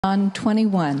John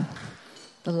 21,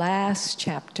 the last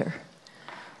chapter.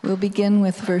 We'll begin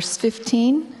with verse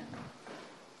 15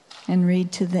 and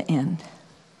read to the end.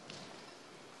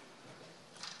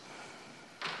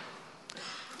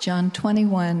 John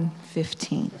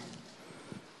 21:15.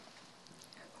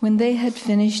 When they had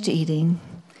finished eating,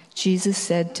 Jesus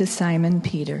said to Simon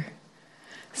Peter,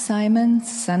 "Simon,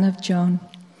 son of John,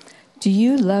 do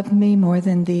you love me more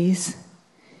than these?"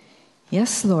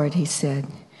 "Yes, Lord," he said.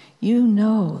 "You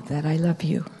know that I love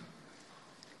you."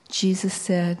 Jesus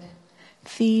said,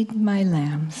 "Feed my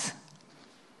lambs."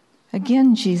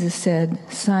 Again Jesus said,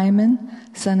 "Simon,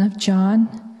 son of John,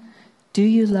 do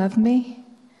you love me?"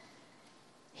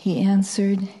 He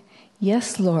answered,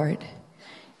 "Yes, Lord,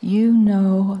 you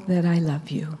know that I love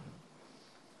you."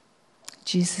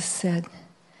 Jesus said,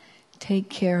 "Take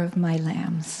care of my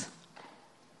lambs."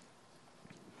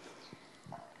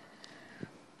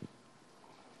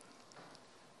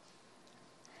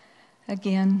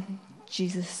 Again,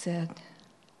 Jesus said,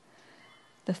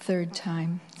 the third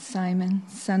time, "Simon,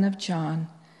 son of John,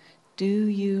 do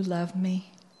you love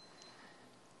me?"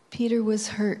 Peter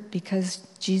was hurt because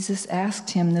Jesus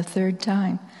asked him the third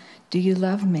time, "Do you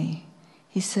love me?"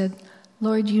 He said,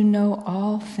 "Lord, you know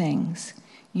all things.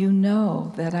 You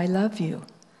know that I love you."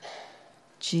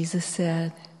 Jesus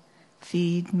said,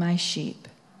 "Feed my sheep.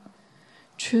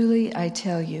 Truly I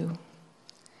tell you,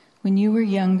 when you were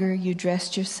younger, you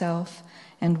dressed yourself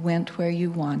and went where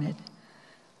you wanted.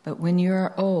 But when you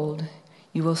are old,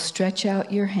 you will stretch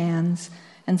out your hands,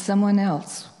 and someone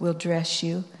else will dress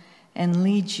you and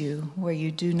lead you where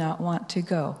you do not want to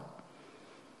go."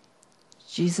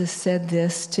 Jesus said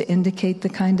this to indicate the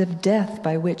kind of death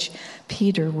by which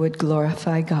Peter would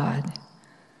glorify God.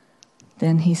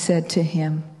 Then he said to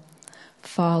him,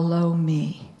 "Follow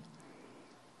me."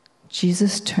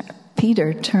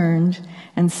 Peter turned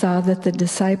and saw that the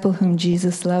disciple whom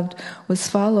Jesus loved was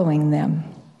following them.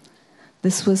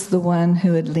 This was the one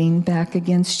who had leaned back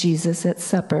against Jesus at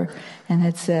supper and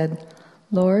had said,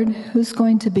 "Lord, who's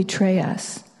going to betray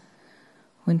us?"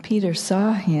 When Peter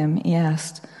saw him, he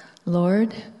asked,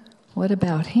 "Lord, what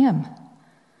about him?"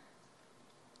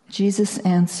 Jesus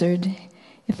answered,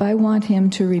 "If I want him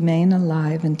to remain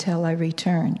alive until I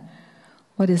return,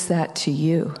 what is that to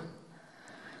you?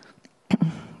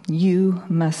 You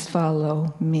must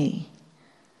follow me."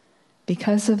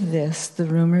 Because of this, the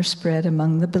rumor spread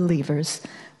among the believers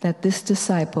that this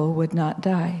disciple would not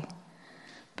die.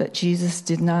 But Jesus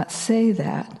did not say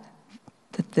that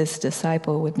this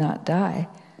disciple would not die.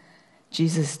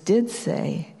 Jesus did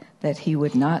say that he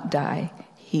would not die.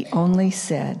 He only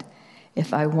said,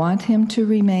 "If I want him to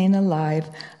remain alive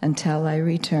until I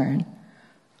return,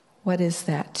 what is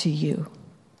that to you?"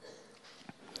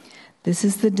 This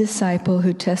is the disciple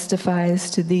who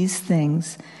testifies to these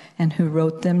things and who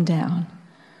wrote them down.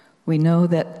 We know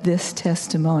that this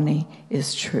testimony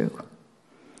is true.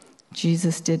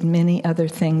 Jesus did many other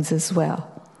things as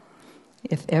well.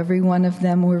 If every one of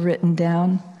them were written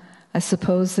down, I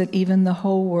suppose that even the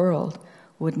whole world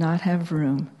would not have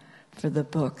room for the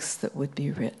books that would be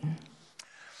written.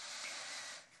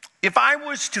 If I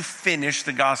was to finish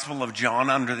the Gospel of John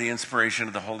under the inspiration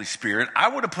of the Holy Spirit, I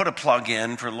would have put a plug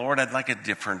in for, "Lord, I'd like a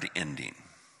different ending."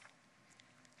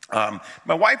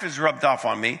 My wife has rubbed off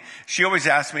on me. She always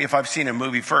asks me if I've seen a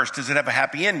movie first, does it have a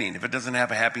happy ending? If it doesn't have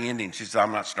a happy ending, she says,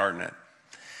 "I'm not starting it."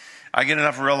 I get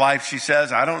enough real life, she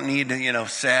says. I don't need,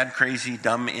 sad, crazy,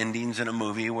 dumb endings in a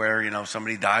movie where,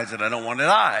 somebody dies that I don't want to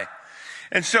die.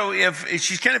 And so if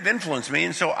she's kind of influenced me,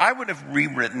 and so I would have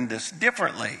rewritten this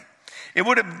differently. It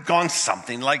would have gone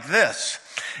something like this.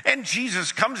 And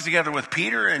Jesus comes together with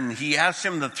Peter and he asks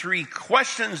him the three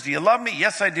questions. "Do you love me?"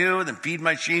 "Yes, I do." "Then feed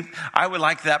my sheep." I would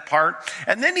like that part.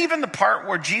 And then even the part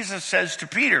where Jesus says to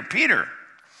Peter, "Peter,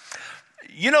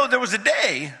 there was a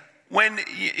day when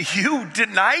you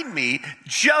denied me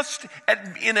just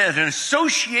in an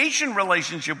association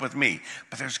relationship with me.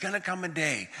 But there's going to come a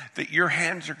day that your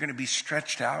hands are going to be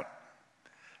stretched out.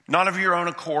 Not of your own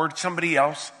accord, somebody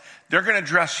else. They're going to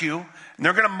dress you, and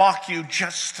they're going to mock you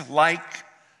just like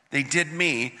they did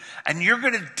me, and you're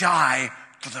going to die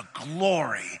for the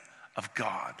glory of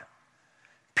God.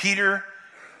 Peter,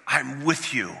 I'm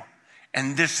with you,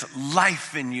 and this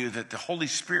life in you that the Holy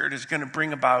Spirit is going to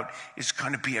bring about is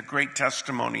going to be a great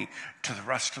testimony to the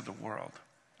rest of the world."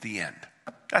 The end.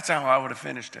 That's how I would have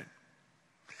finished it.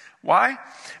 Why?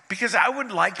 Because I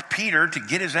would like Peter to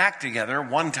get his act together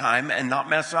one time and not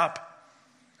mess up.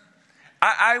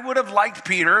 I would have liked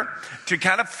Peter to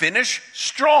kind of finish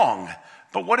strong.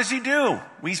 But what does he do?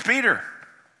 He's Peter.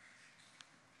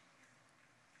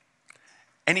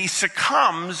 And he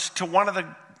succumbs to one of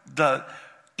the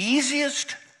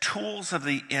easiest tools of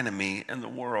the enemy in the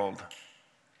world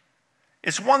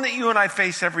is one that you and I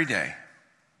face every day.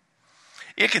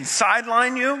 It can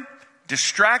sideline you,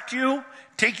 distract you,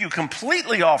 take you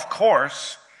completely off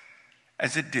course,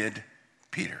 as it did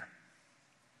Peter.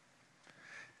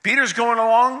 Peter's going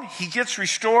along, he gets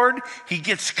restored, he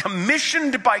gets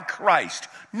commissioned by Christ.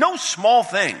 No small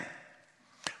thing.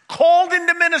 Called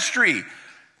into ministry,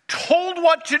 told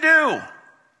what to do.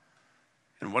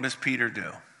 And what does Peter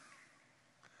do?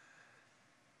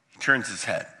 He turns his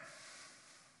head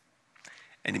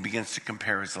and he begins to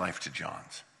compare his life to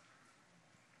John's.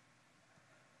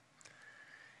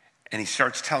 And he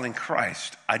starts telling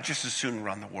Christ, I'd just as soon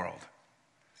run the world.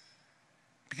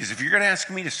 Because if you're going to ask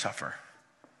me to suffer,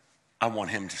 I want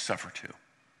him to suffer too.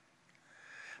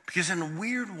 Because in a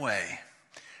weird way,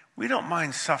 we don't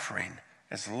mind suffering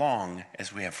as long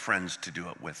as we have friends to do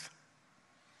it with.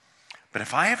 But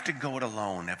if I have to go it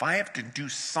alone, if I have to do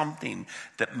something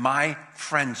that my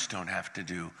friends don't have to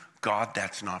do, God,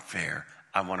 that's not fair.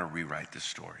 I want to rewrite this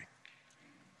story.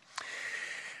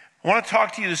 I want to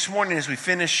talk to you this morning as we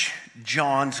finish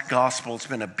John's gospel. It's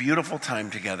been a beautiful time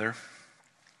together.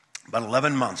 About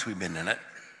 11 months we've been in it.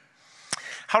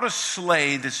 How to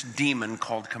slay this demon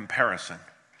called comparison.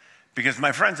 Because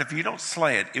my friends, if you don't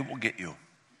slay it, it will get you.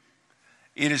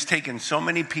 It has taken so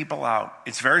many people out.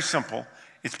 It's very simple.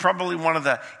 It's probably one of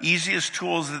the easiest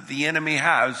tools that the enemy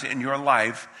has in your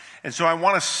life. And so I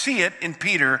want to see it in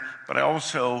Peter, but I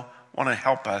also want to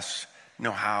help us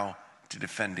know how to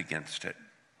defend against it.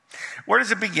 Where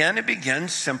does it begin? It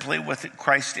begins simply with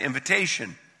Christ's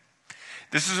invitation.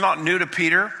 This is not new to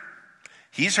Peter.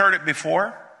 He's heard it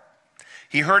before.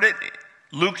 He heard it.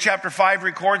 Luke chapter 5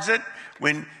 records it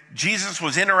when Jesus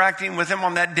was interacting with him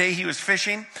on that day he was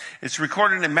fishing. It's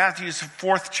recorded in Matthew's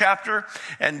 4th chapter.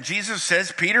 And Jesus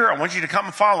says, Peter, I want you to come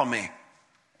and follow me.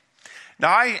 Now,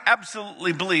 I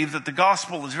absolutely believe that the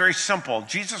gospel is very simple.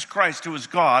 Jesus Christ, who is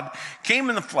God, came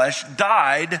in the flesh,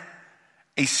 died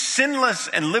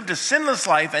lived a sinless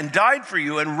life and died for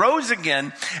you and rose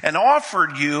again and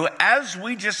offered you, as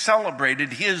we just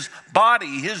celebrated, his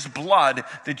body, his blood,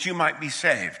 that you might be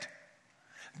saved.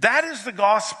 That is the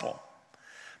gospel.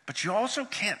 But you also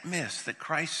can't miss that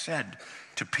Christ said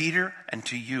to Peter and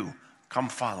to you, come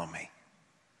follow me.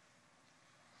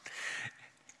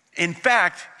 In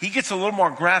fact, he gets a little more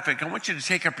graphic. I want you to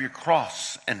take up your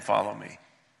cross and follow me.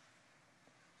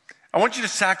 I want you to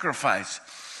sacrifice.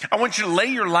 I want you to lay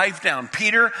your life down.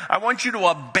 Peter, I want you to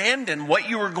abandon what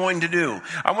you were going to do.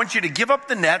 I want you to give up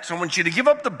the nets. I want you to give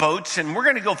up the boats, and we're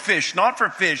going to go fish, not for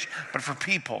fish, but for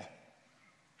people.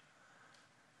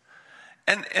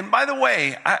 And by the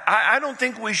way, I don't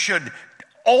think we should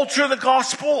alter the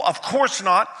gospel. Of course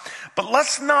not. But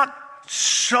let's not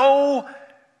so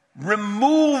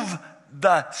remove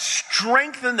the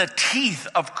strength and the teeth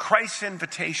of Christ's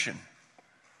invitation.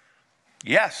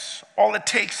 Yes, all it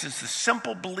takes is the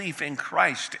simple belief in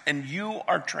Christ and you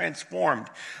are transformed.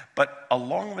 But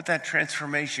along with that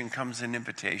transformation comes an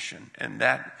invitation. And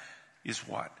that is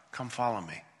what? Come follow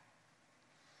me.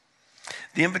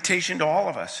 The invitation to all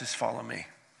of us is follow me.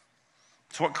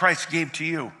 It's what Christ gave to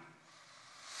you.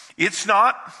 It's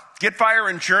not get fire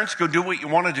insurance, go do what you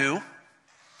want to do.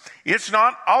 It's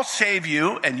not I'll save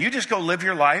you and you just go live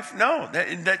your life. No,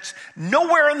 that's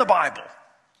nowhere in the Bible.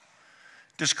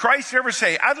 Does Christ ever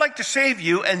say, I'd like to save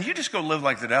you, and you just go live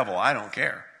like the devil? I don't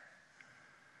care.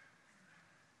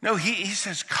 No, he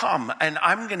says, come, and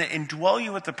I'm going to indwell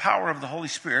you with the power of the Holy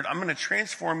Spirit. I'm going to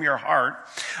transform your heart.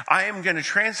 I am going to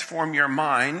transform your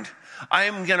mind. I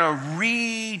am going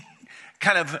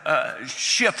to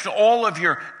shift all of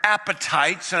your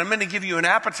appetites, and I'm going to give you an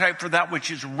appetite for that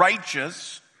which is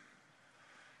righteous.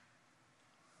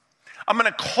 I'm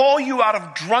going to call you out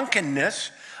of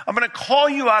drunkenness. I'm going to call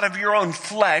you out of your own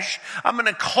flesh. I'm going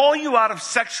to call you out of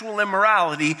sexual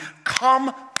immorality.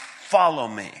 Come follow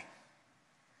me.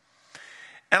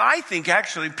 And I think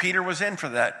actually Peter was in for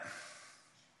that.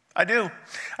 I do.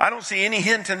 I don't see any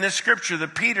hint in this scripture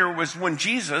that Peter was, when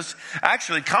Jesus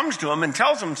actually comes to him and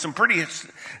tells him some pretty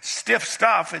stiff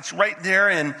stuff. It's right there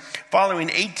in following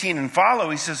 18 and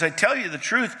follow. He says, I tell you the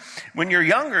truth. When you're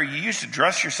younger, you used to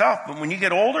dress yourself. But when you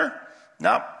get older,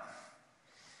 no.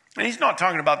 And he's not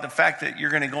talking about the fact that you're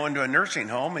going to go into a nursing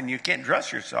home and you can't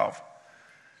dress yourself.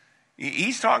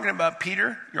 He's talking about,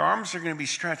 Peter, your arms are going to be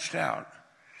stretched out.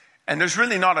 And there's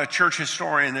really not a church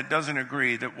historian that doesn't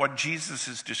agree that what Jesus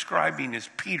is describing is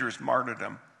Peter's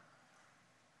martyrdom,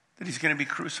 that he's going to be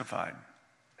crucified.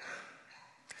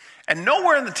 And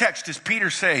nowhere in the text does Peter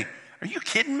say, are you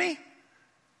kidding me?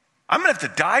 I'm going to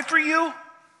have to die for you?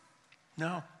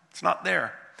 No, it's not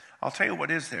there. I'll tell you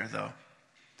what is there, though.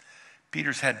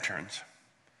 Peter's head turns.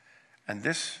 And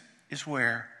this is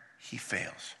where he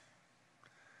fails.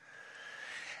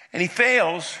 And he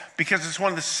fails because it's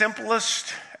one of the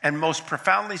simplest and most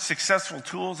profoundly successful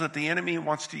tools that the enemy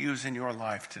wants to use in your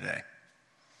life today.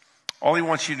 All he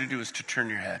wants you to do is to turn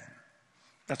your head.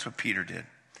 That's what Peter did.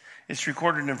 It's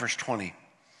recorded in verse 20.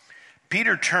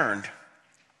 Peter turned,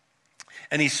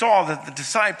 and he saw that the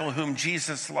disciple whom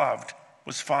Jesus loved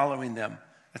was following them.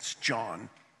 That's John.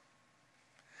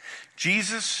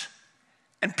 Jesus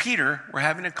and Peter were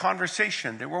having a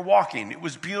conversation. They were walking. It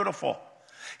was beautiful.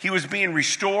 He was being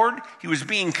restored. He was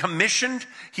being commissioned.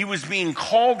 He was being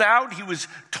called out. He was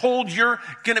told, you're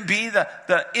going to be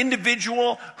the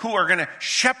individual who are going to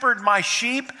shepherd my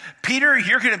sheep. Peter,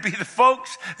 you're going to be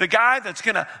the guy that's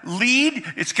going to lead.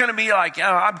 It's going to be like,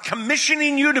 I'm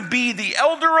commissioning you to be the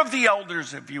elder of the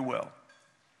elders, if you will.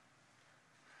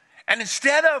 And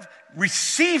instead of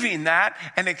receiving that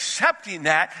and accepting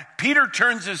that, Peter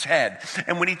turns his head.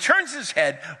 And when he turns his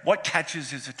head, what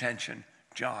catches his attention?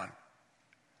 John.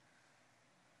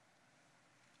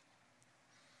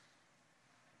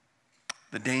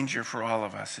 The danger for all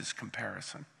of us is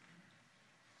comparison.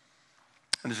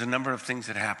 And there's a number of things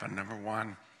that happen. Number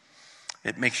one,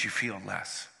 it makes you feel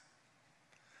less.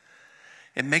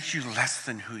 It makes you less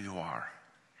than who you are.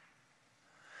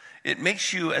 It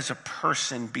makes you as a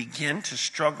person begin to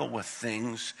struggle with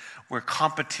things where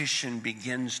competition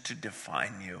begins to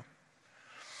define you.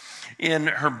 In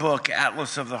her book,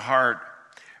 Atlas of the Heart,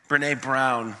 Brené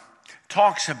Brown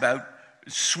talks about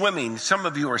swimming. Some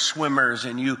of you are swimmers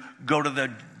and you go to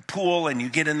the pool and you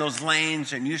get in those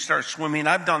lanes and you start swimming.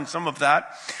 I've done some of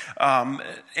that,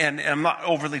 and I'm not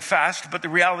overly fast, but the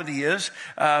reality is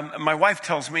my wife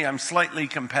tells me I'm slightly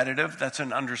competitive. That's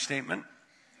an understatement.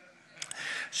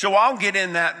 So I'll get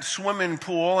in that swimming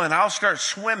pool and I'll start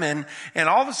swimming, and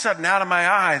all of a sudden out of my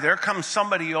eye, there comes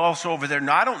somebody else over there.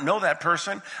 Now, I don't know that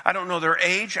person. I don't know their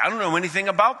age. I don't know anything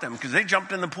about them because they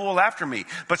jumped in the pool after me.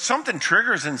 But something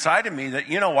triggers inside of me that,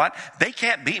 you know what? They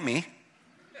can't beat me.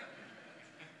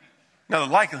 Now,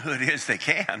 the likelihood is they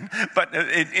can, but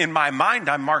in my mind,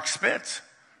 I'm Mark Spitz.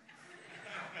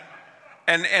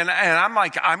 And I'm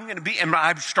like, I'm going to be, and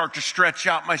I start to stretch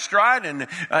out my stride, and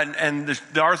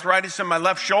the arthritis in my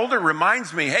left shoulder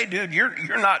reminds me, hey, dude,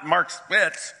 you're not Mark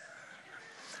Spitz.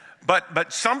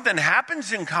 But something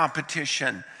happens in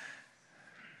competition,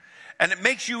 and it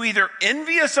makes you either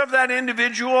envious of that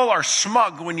individual or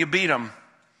smug when you beat them.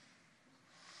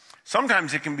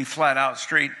 Sometimes it can be flat out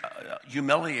straight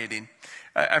humiliating.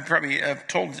 I probably have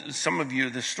told some of you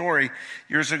this story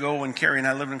years ago when Carrie and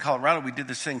I lived in Colorado. We did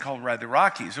this thing called Ride the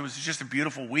Rockies. It was just a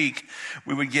beautiful week.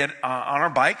 We would get on our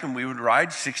bike and we would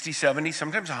ride 60, 70,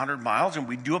 sometimes 100 miles, and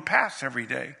we'd do a pass every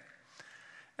day.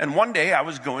 And one day I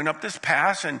was going up this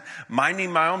pass and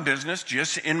minding my own business,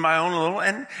 just in my own little,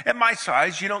 and at my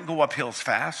size, you don't go up hills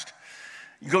fast.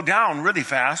 You go down really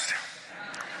fast.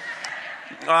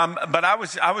 But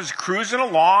I was cruising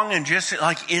along and just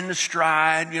like in the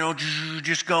stride,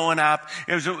 just going up.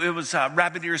 It was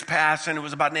Rabbit Ears Pass, and it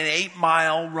was about an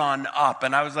 8-mile run up.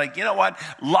 And I was like, you know what?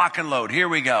 Lock and load. Here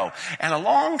we go. And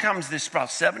along comes this about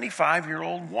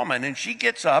 75-year-old woman, and she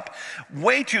gets up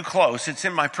way too close. It's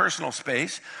in my personal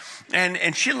space.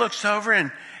 And she looks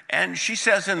over and she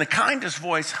says in the kindest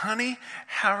voice, honey,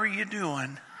 how are you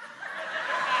doing?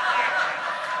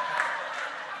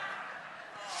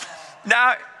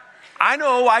 Now, I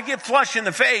know I get flushed in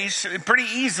the face pretty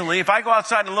easily. If I go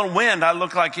outside in a little wind, I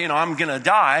look like, I'm going to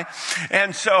die.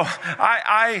 And so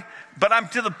but I'm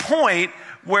to the point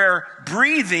where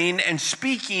breathing and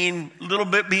speaking a little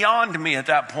bit beyond me at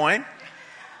that point.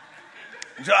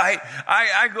 So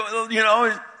I go,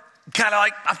 kind of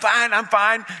like, I'm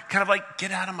fine. Kind of like,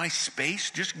 get out of my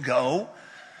space, just go.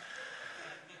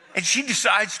 And she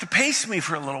decides to pace me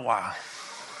for a little while.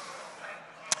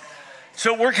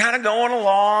 So we're kind of going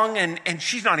along, and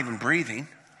she's not even breathing.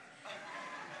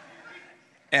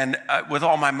 And with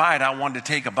all my might, I wanted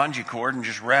to take a bungee cord and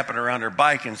just wrap it around her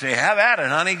bike and say, have at it,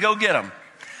 honey, go get them.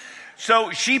 So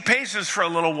she paces for a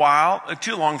little while,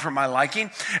 too long for my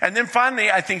liking. And then finally,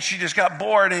 I think she just got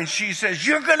bored, and she says,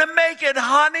 you're going to make it,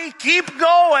 honey, keep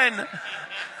going.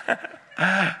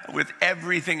 With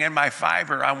everything in my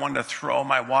fiber, I wanted to throw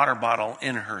my water bottle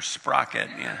in her sprocket.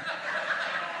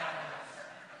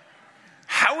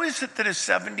 How is it that a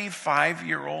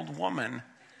 75-year-old woman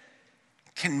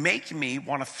can make me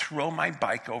want to throw my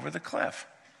bike over the cliff?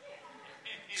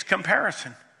 It's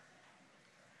comparison.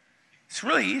 It's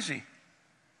really easy.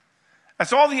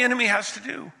 That's all the enemy has to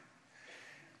do,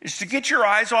 is to get your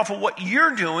eyes off of what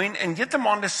you're doing and get them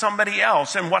onto somebody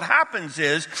else. And what happens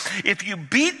is, if you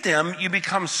beat them, you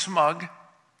become smug.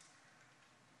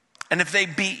 And if they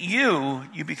beat you,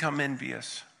 you become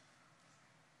envious.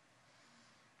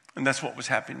 And that's what was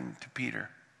happening to Peter.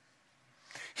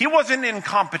 He wasn't in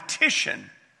competition,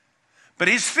 but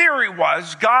his theory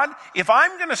was, God, if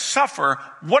I'm going to suffer,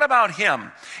 what about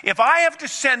him? If I have to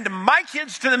send my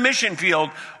kids to the mission field,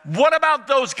 what about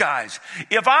those guys?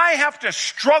 If I have to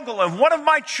struggle and one of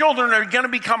my children are going to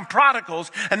become prodigals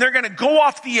and they're going to go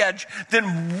off the edge,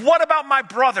 then what about my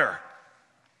brother?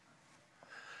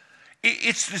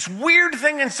 It's this weird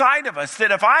thing inside of us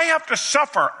that if I have to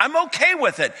suffer, I'm okay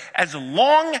with it as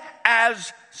long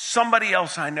as somebody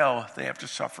else I know, they have to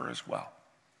suffer as well.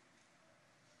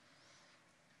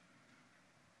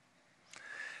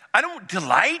 I don't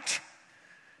delight.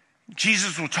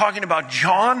 Jesus was talking about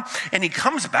John, and he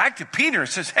comes back to Peter and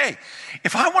says, hey,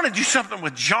 if I want to do something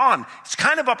with John, it's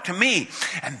kind of up to me.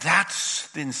 And that's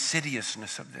the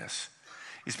insidiousness of this.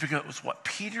 It's because what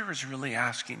Peter is really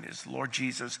asking is, Lord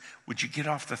Jesus, would you get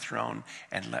off the throne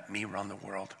and let me run the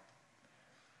world?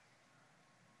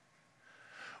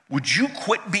 Would you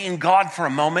quit being God for a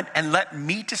moment and let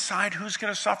me decide who's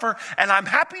going to suffer? And I'm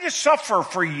happy to suffer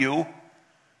for you,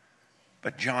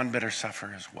 but John better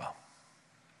suffer as well.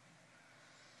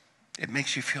 It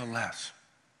makes you feel less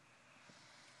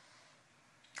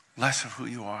of who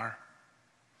you are.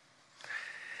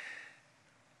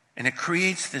 And it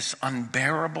creates this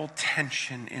unbearable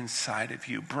tension inside of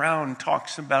you. Brown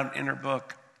talks about in her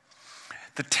book,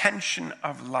 the tension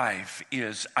of life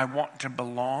is I want to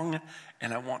belong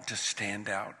and I want to stand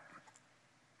out.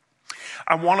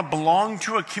 I want to belong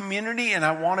to a community and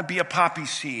I want to be a poppy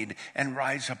seed and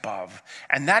rise above.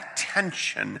 And that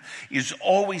tension is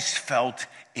always felt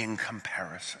in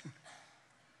comparison.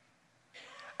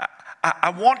 I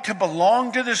want to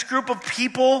belong to this group of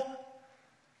people,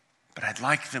 but I'd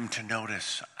like them to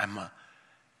notice I'm a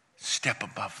step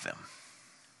above them.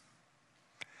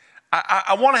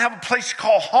 I want to have a place to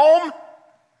call home,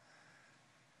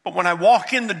 but when I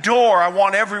walk in the door, I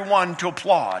want everyone to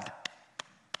applaud.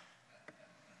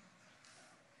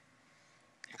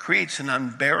 It creates an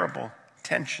unbearable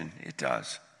tension. It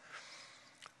does.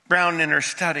 Brown, in her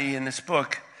study in this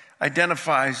book,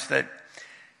 identifies that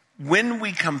when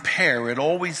we compare, it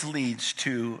always leads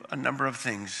to a number of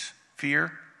things: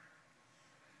 fear,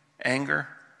 anger,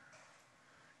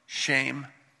 shame,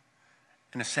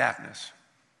 and a sadness.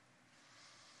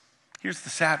 Here's the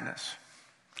sadness.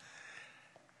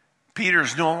 Peter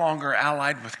is no longer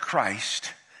allied with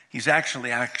Christ. He's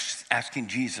actually asking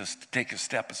Jesus to take a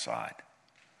step aside.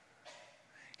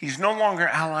 He's no longer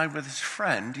allied with his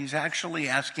friend. He's actually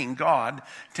asking God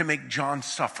to make John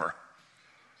suffer.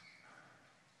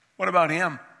 What about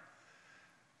him?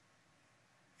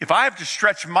 If I have to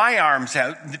stretch my arms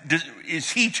out,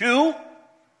 is he too?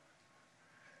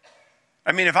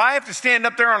 I mean, if I have to stand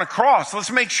up there on a cross, let's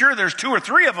make sure there's 2 or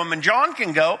 3 of them and John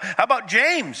can go. How about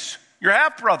James, your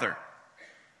half-brother?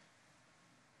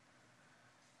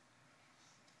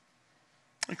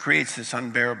 It creates this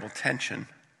unbearable tension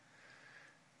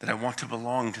that I want to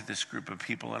belong to this group of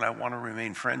people and I want to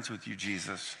remain friends with you,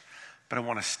 Jesus, but I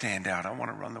want to stand out. I want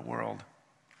to run the world.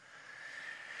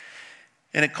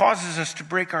 And it causes us to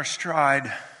break our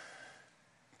stride.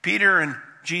 Peter and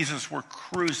Jesus were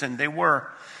cruising. They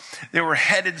were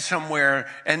headed somewhere,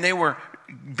 and they were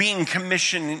being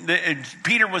commissioned.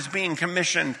 Peter was being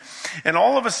commissioned. And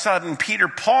all of a sudden, Peter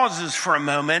pauses for a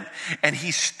moment, and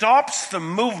he stops the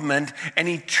movement, and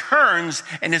he turns,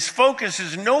 and his focus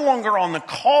is no longer on the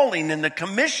calling and the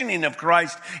commissioning of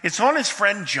Christ. It's on his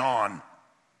friend John. And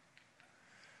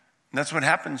that's what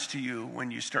happens to you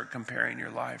when you start comparing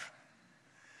your life.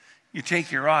 You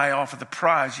take your eye off of the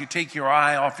prize. You take your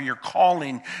eye off of your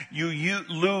calling. You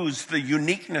lose the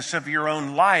uniqueness of your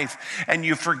own life, and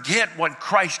you forget what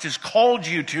Christ has called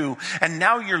you to. And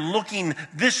now you're looking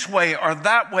this way or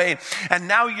that way, and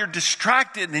now you're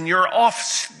distracted and you're off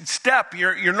step.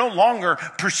 You're no longer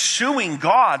pursuing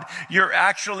God. You're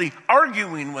actually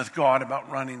arguing with God about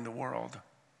running the world.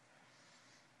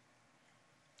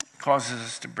 It causes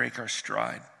us to break our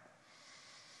stride.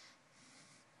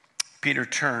 Peter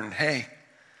turned. Hey,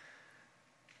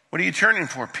 what are you turning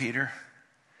for, Peter?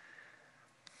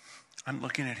 I'm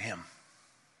looking at him.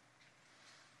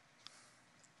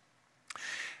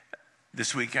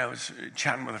 This week I was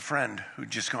chatting with a friend who'd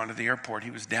just gone to the airport.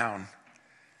 He was down.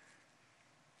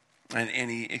 And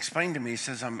he explained to me, he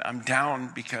says, I'm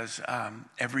down because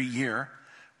every year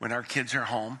when our kids are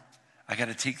home, I got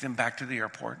to take them back to the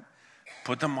airport,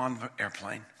 put them on the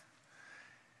airplane.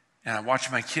 And I watch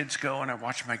my kids go and I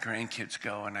watch my grandkids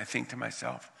go, and I think to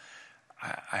myself,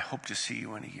 I hope to see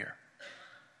you in a year.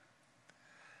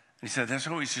 And he said, that's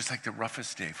always just like the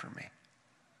roughest day for me.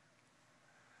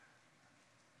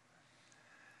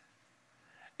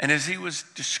 And as he was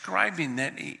describing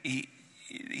that, he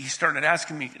started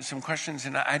asking me some questions,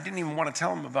 and I didn't even want to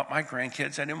tell him about my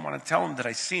grandkids. I didn't want to tell him that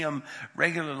I see them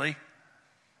regularly,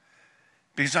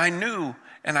 because I knew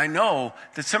and I know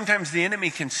that sometimes the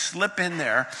enemy can slip in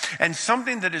there, and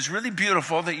something that is really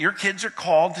beautiful, that your kids are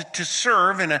called to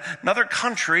serve in another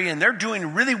country, and they're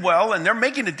doing really well, and they're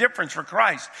making a difference for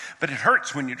Christ, but it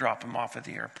hurts when you drop them off at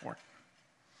the airport.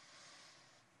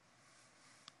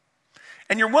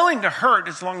 And you're willing to hurt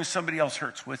as long as somebody else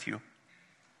hurts with you.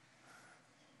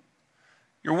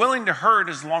 You're willing to hurt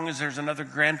as long as there's another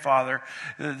grandfather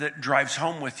that drives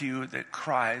home with you that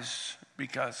cries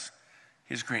because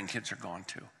his grandkids are gone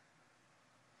too.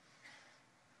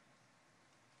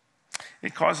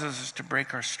 It causes us to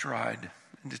break our stride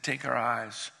and to take our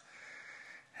eyes.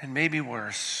 And maybe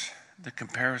worse, the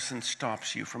comparison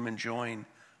stops you from enjoying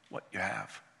what you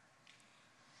have.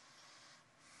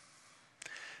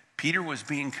 Peter was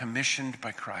being commissioned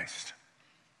by Christ.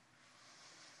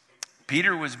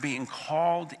 Peter was being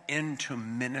called into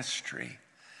ministry,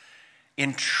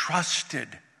 entrusted,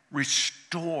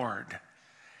 restored,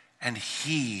 and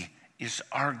he is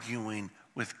arguing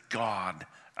with God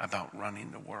about running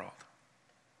the world.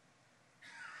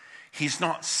 He's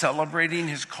not celebrating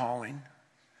his calling.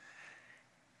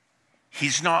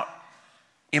 He's not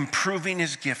improving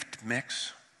his gift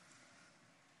mix.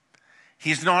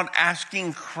 He's not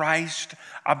asking Christ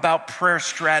about prayer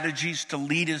strategies to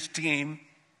lead his team.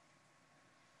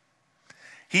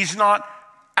 He's not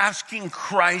asking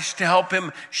Christ to help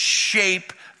him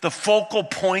shape the focal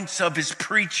points of his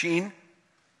preaching.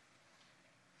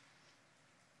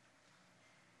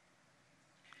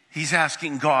 He's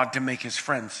asking God to make his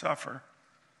friends suffer.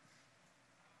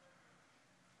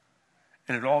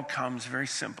 And it all comes very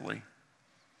simply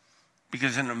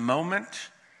because in a moment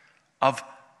of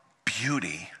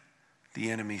beauty,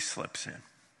 the enemy slips in.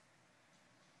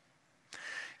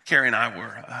 Carrie and I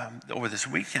were, over this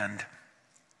weekend,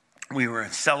 we were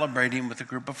celebrating with a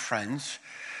group of friends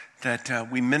that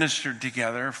we ministered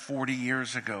together 40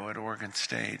 years ago at Oregon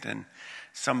State. And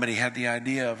somebody had the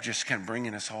idea of just kind of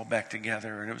bringing us all back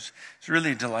together. And it was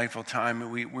really a delightful time.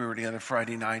 We were together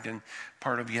Friday night and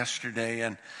part of yesterday.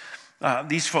 And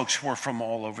these folks were from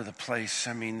all over the place.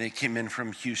 I mean, they came in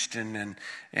from Houston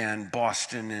and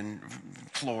Boston and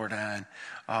Florida.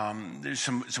 And there's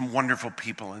some wonderful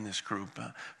people in this group.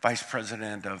 Vice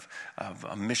president of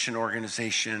a mission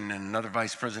organization and another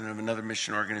vice president of another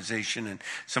mission organization, and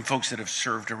some folks that have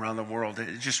served around the world.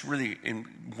 It's just really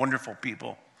wonderful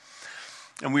people.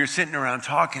 And we were sitting around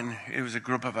talking. It was a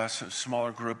group of us, a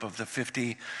smaller group of the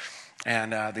 50.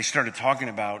 And they started talking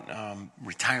about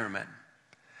retirement.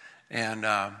 And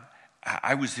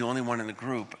I was the only one in the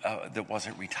group that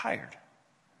wasn't retired.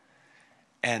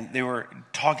 And they were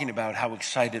talking about how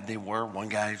excited they were. One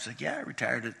guy was like, yeah, I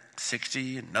retired at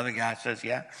 60. Another guy says,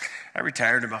 yeah, I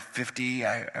retired about 50.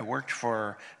 I worked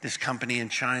for this company in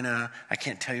China. I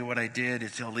can't tell you what I did.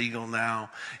 It's illegal now.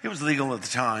 It was legal at the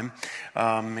time.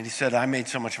 And he said, I made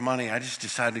so much money, I just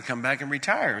decided to come back and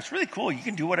retire. It's really cool. You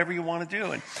can do whatever you want to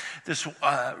do. And this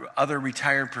other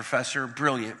retired professor,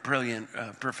 brilliant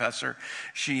professor,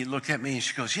 she looked at me and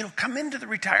she goes, come into the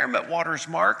retirement waters,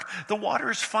 Mark. The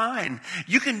water's fine.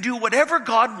 You can do whatever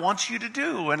God wants you to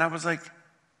do. And I was like,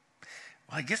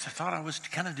 well, I guess I thought I was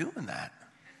kind of doing that.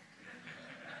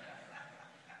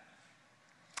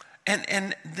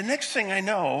 And the next thing I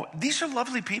know, these are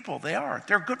lovely people. They are.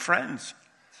 They're good friends.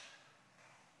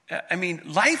 I mean,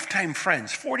 lifetime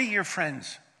friends, 40-year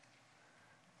friends.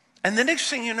 And the next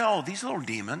thing you know, these little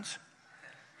demons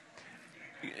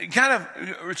kind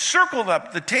of circled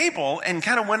up the table and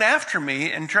kind of went after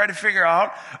me and tried to figure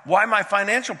out why my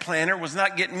financial planner was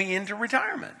not getting me into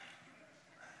retirement.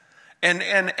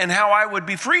 And how I would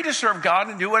be free to serve God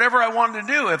and do whatever I wanted to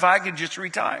do if I could just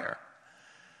retire.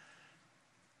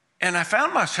 And I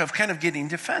found myself kind of getting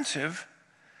defensive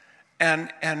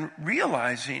and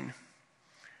realizing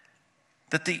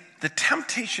that the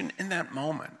temptation in that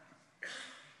moment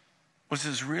was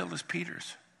as real as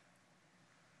Peter's.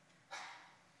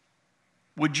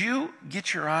 Would you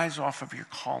get your eyes off of your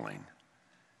calling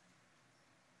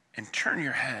and turn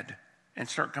your head and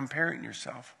start comparing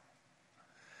yourself?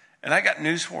 And I got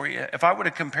news for you. If I would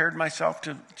have compared myself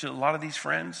to a lot of these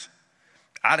friends,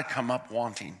 I'd have come up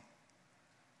wanting.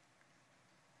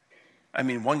 I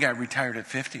mean, one guy retired at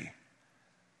 50.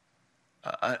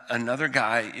 Another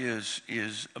guy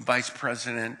is a vice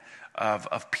president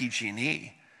of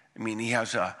PG&E. I mean, he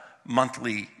has a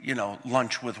monthly,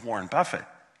 lunch with Warren Buffett.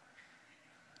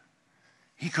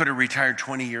 He could have retired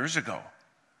 20 years ago.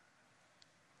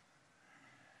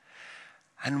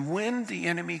 And when the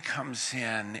enemy comes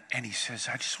in and he says,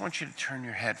 I just want you to turn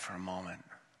your head for a moment.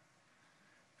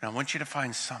 And I want you to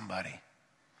find somebody.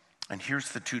 And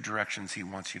here's the two directions he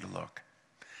wants you to look.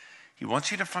 He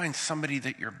wants you to find somebody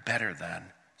that you're better than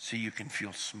so you can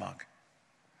feel smug,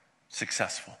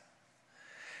 successful.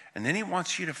 And then he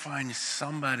wants you to find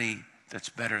somebody that's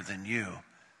better than you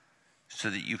so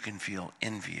that you can feel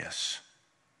envious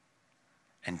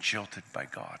and jilted by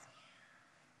God.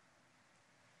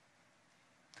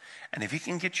 And if he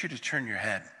can get you to turn your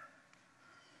head,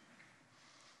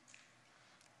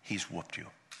 he's whooped you.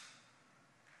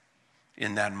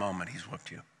 In that moment, he's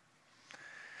whooped you.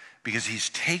 Because he's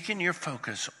taken your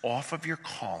focus off of your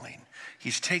calling.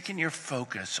 He's taken your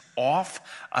focus off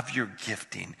of your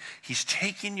gifting. He's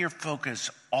taken your focus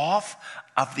off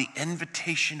of the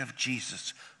invitation of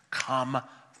Jesus. Come,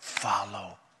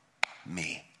 follow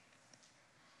me.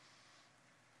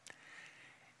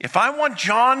 If I want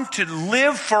John to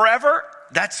live forever,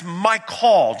 that's my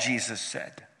call, Jesus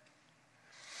said.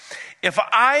 If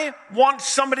I want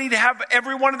somebody to have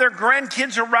every one of their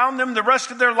grandkids around them the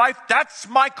rest of their life, that's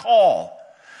my call.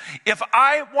 If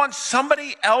I want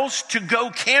somebody else to go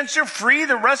cancer-free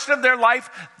the rest of their life,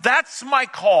 that's my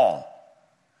call.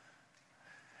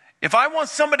 If I want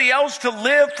somebody else to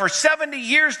live for 70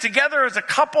 years together as a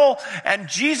couple, and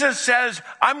Jesus says,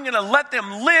 I'm going to let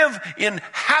them live in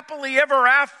happily ever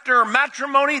after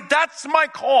matrimony, that's my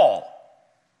call.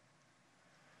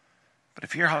 But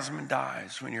if your husband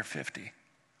dies when you're 50,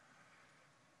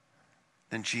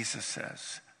 then Jesus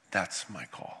says, that's my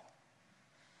call.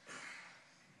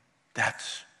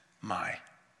 That's my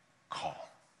call.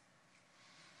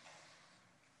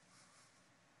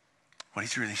 What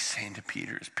he's really saying to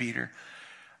Peter is, Peter,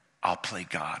 I'll play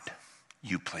God.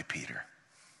 You play Peter.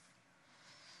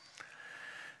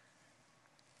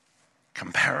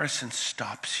 Comparison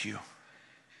stops you.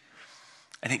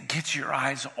 And it gets your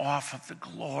eyes off of the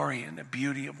glory and the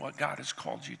beauty of what God has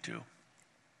called you to.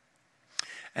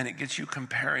 And it gets you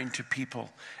comparing to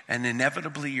people. And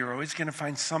inevitably, you're always going to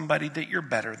find somebody that you're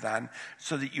better than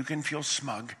so that you can feel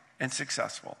smug and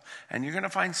successful. And you're going to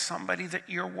find somebody that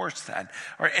you're worse than.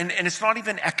 And it's not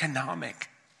even economic.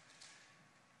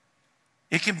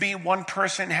 It can be one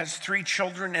person has 3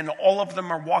 children and all of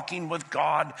them are walking with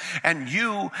God, and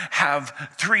you have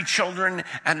 3 children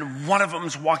and one of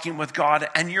them's walking with God,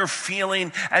 and you're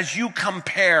feeling as you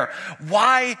compare,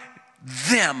 why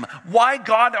them? Why,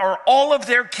 God, are all of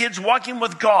their kids walking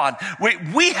with God?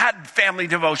 We had family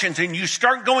devotions, and you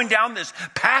start going down this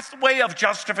pathway of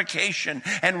justification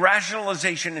and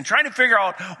rationalization and trying to figure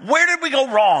out, where did we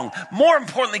go wrong? More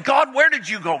importantly, God, where did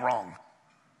you go wrong?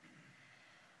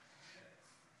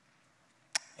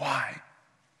 Why?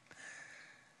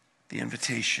 The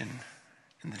invitation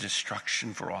and the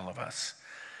destruction for all of us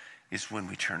is when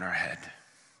we turn our head.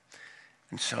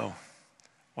 And so,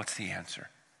 what's the answer?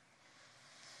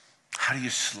 How do you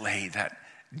slay that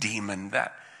demon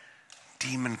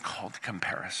called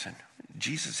comparison?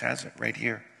 Jesus has it right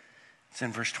here. It's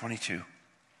in verse 22.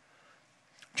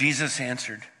 Jesus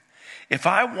answered, if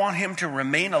I want him to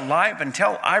remain alive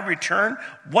until I return,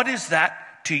 what is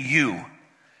that to you?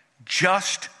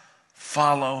 Just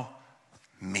follow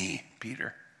me,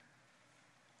 Peter.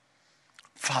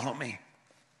 Follow me.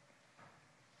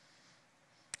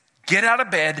 Get out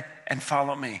of bed and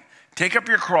follow me. Take up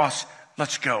your cross.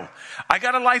 Let's go. I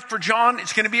got a life for John.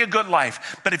 It's going to be a good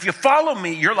life. But if you follow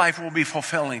me, your life will be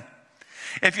fulfilling.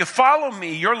 If you follow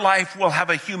me, your life will have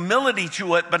a humility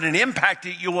to it, but an impact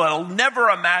that you will never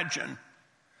imagine.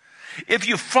 If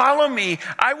you follow me,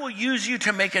 I will use you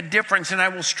to make a difference, and I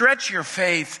will stretch your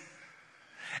faith.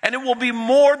 And it will be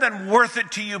more than worth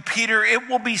it to you, Peter. It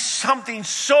will be something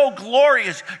so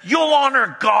glorious. You'll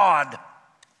honor God.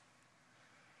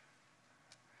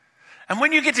 And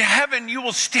when you get to heaven, you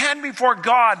will stand before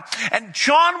God, and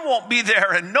John won't be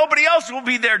there, and nobody else will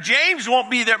be there. James won't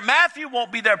be there. Matthew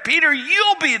won't be there. Peter,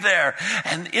 you'll be there.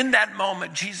 And in that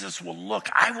moment, Jesus will look.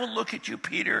 I will look at you,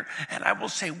 Peter, and I will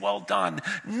say, well done.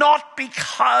 Not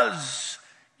because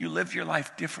you lived your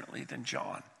life differently than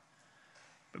John,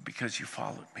 but because you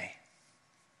followed me.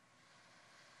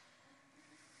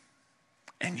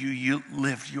 And you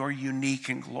lived your unique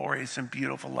and glorious and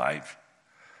beautiful life.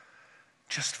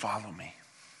 Just follow me.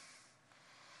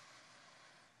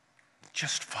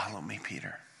 Just follow me,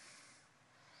 Peter.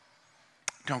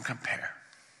 Don't compare.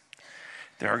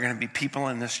 There are going to be people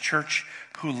in this church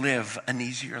who live an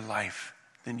easier life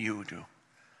than you do.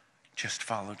 Just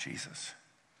follow Jesus.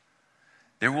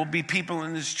 There will be people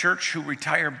in this church who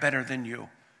retire better than you.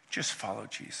 Just follow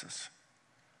Jesus.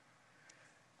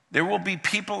 There will be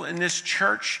people in this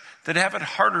church that have it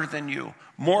harder than you.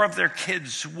 More of their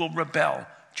kids will rebel.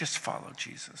 Just follow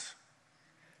Jesus.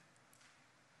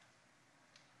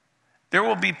 There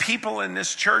will be people in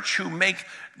this church who make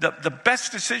the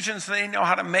best decisions they know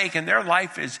how to make, and their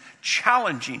life is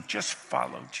challenging. Just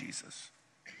follow Jesus.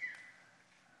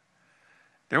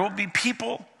 There will be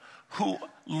people who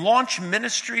launch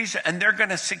ministries and they're going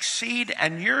to succeed,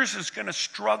 and yours is going to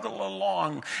struggle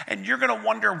along, and you're going to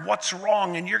wonder what's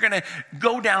wrong, and you're going to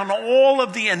go down all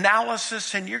of the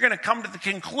analysis, and you're going to come to the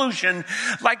conclusion,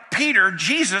 like Peter,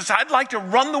 Jesus, I'd like to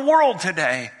run the world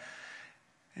today.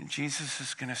 And Jesus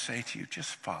is going to say to you,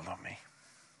 just follow me.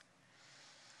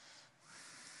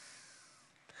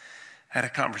 I had a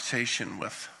conversation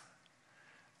with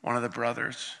one of the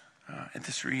brothers at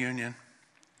this reunion.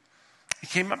 He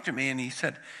came up to me and he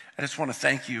said, I just want to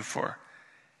thank you for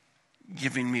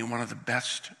giving me one of the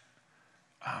best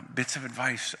bits of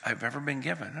advice I've ever been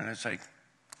given. And I was like,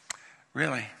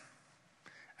 really?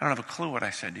 I don't have a clue what I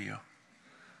said to you.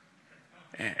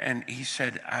 And he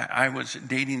said, I was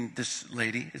dating this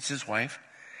lady, it's his wife,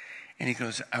 and he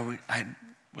goes, I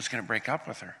was going to break up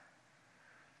with her.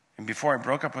 And before I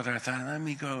broke up with her, I thought, let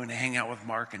me go and hang out with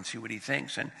Mark and see what he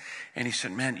thinks. And he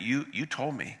said, man, you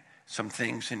told me some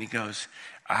things. And he goes,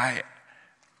 I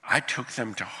took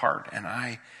them to heart, and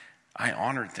I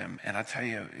honored them. And I tell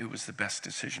you, it was the best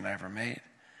decision I ever made.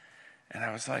 And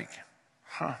I was like,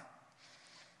 I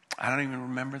don't even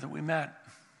remember that we met.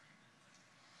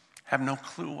 Have no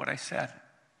clue what I said.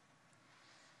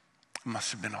 It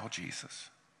must have been all Jesus.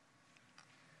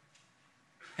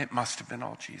 It must have been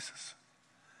all Jesus.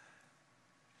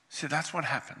 See, that's what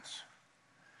happens.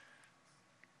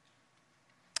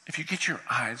 If you get your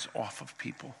eyes off of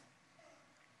people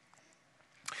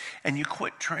and you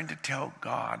quit trying to tell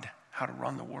God how to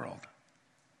run the world,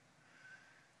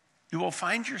 you will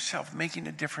find yourself making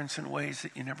a difference in ways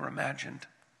that you never imagined.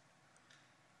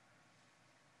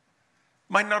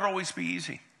 Might not always be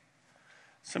easy.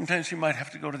 Sometimes you might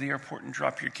have to go to the airport and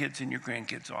drop your kids and your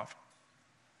grandkids off.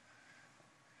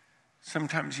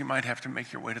 Sometimes you might have to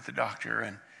make your way to the doctor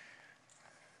and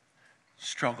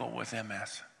struggle with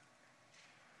MS.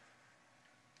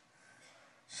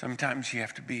 Sometimes you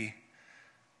have to be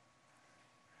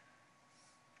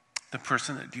the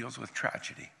person that deals with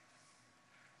tragedy.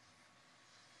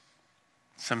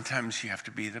 Sometimes you have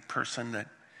to be the person that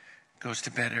goes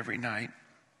to bed every night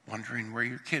wondering where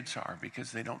your kids are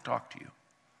because they don't talk to you.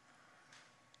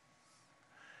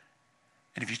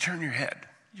 And if you turn your head,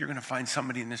 you're going to find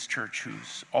somebody in this church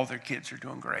who's all their kids are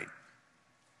doing great.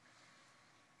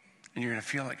 And you're going to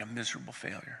feel like a miserable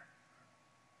failure.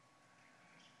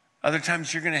 Other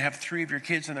times you're going to have 3 of your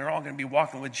kids and they're all going to be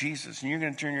walking with Jesus. And you're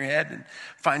going to turn your head and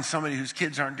find somebody whose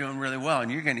kids aren't doing really well.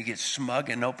 And you're going to get smug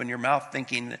and open your mouth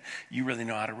thinking that you really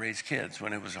know how to raise kids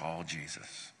when it was all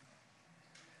Jesus.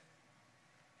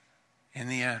 In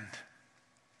the end,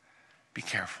 be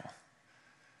careful.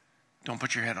 Don't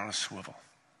put your head on a swivel.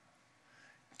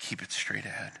 Keep it straight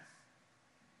ahead.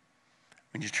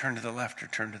 When you turn to the left or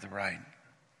turn to the right,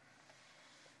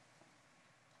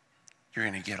 you're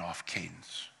going to get off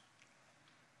cadence.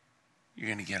 You're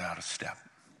going to get out of step.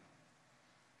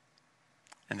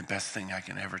 And the best thing I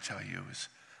can ever tell you is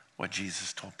what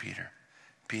Jesus told Peter.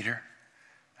 Peter,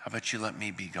 how about you let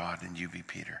me be God and you be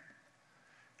Peter?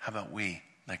 How about we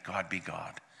let God be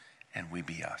God and we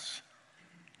be us?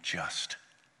 Just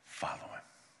follow him.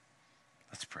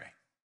 Let's pray.